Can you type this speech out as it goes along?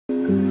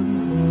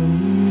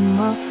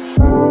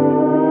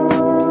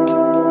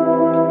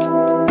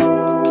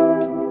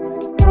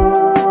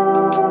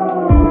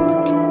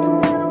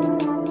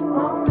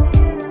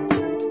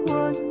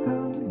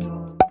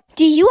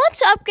Do you want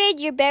to upgrade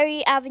your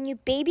Berry Avenue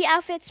baby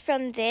outfits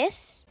from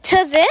this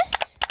to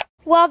this?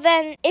 Well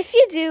then, if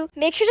you do,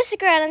 make sure to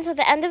stick around until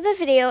the end of the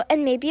video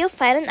and maybe you'll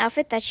find an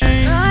outfit that you...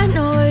 I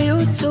know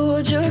you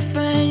told your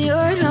friend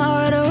you're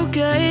not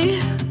okay,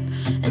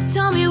 and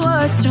tell me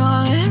what's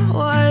wrong and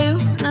why you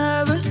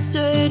never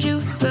said you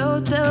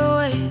felt that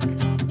way.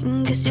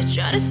 And guess you're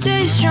trying to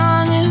stay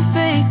strong and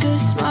fake a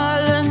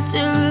smile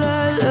until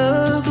I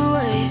look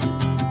away.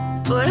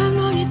 But I've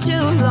known you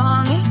too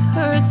long, it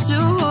hurts to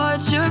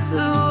watch your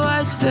blue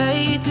eyes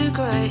fade to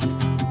gray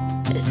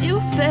as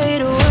you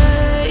fade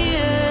away,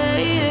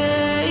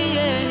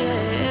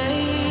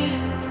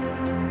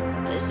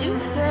 as you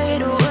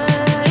fade away,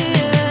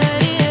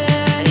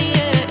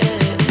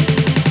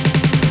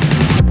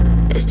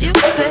 as you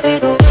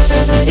fade away,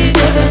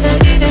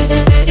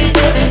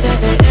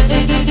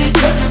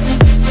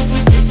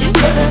 as you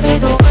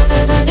fade away.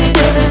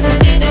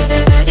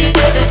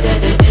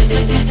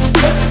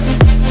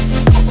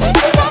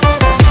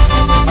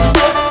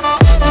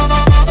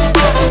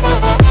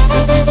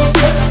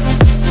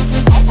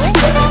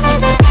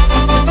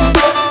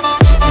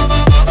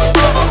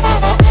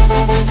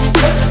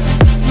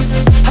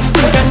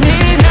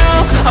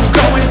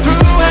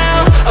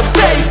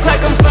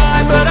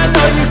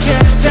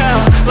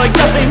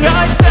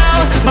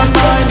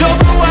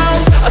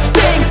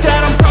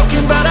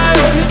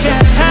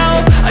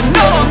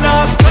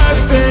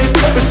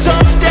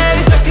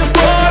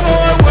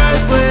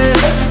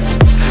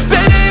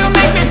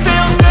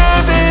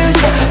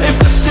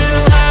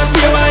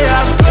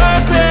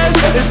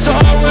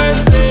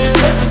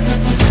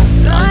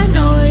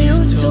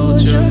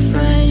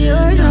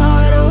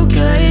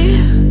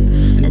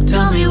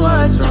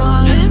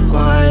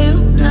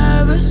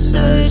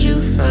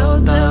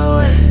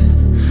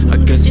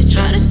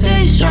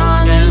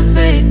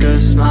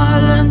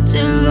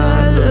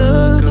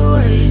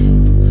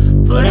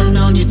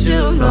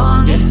 Too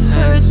long, it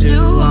hurts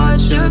to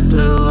watch your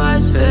blue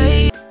eyes fade.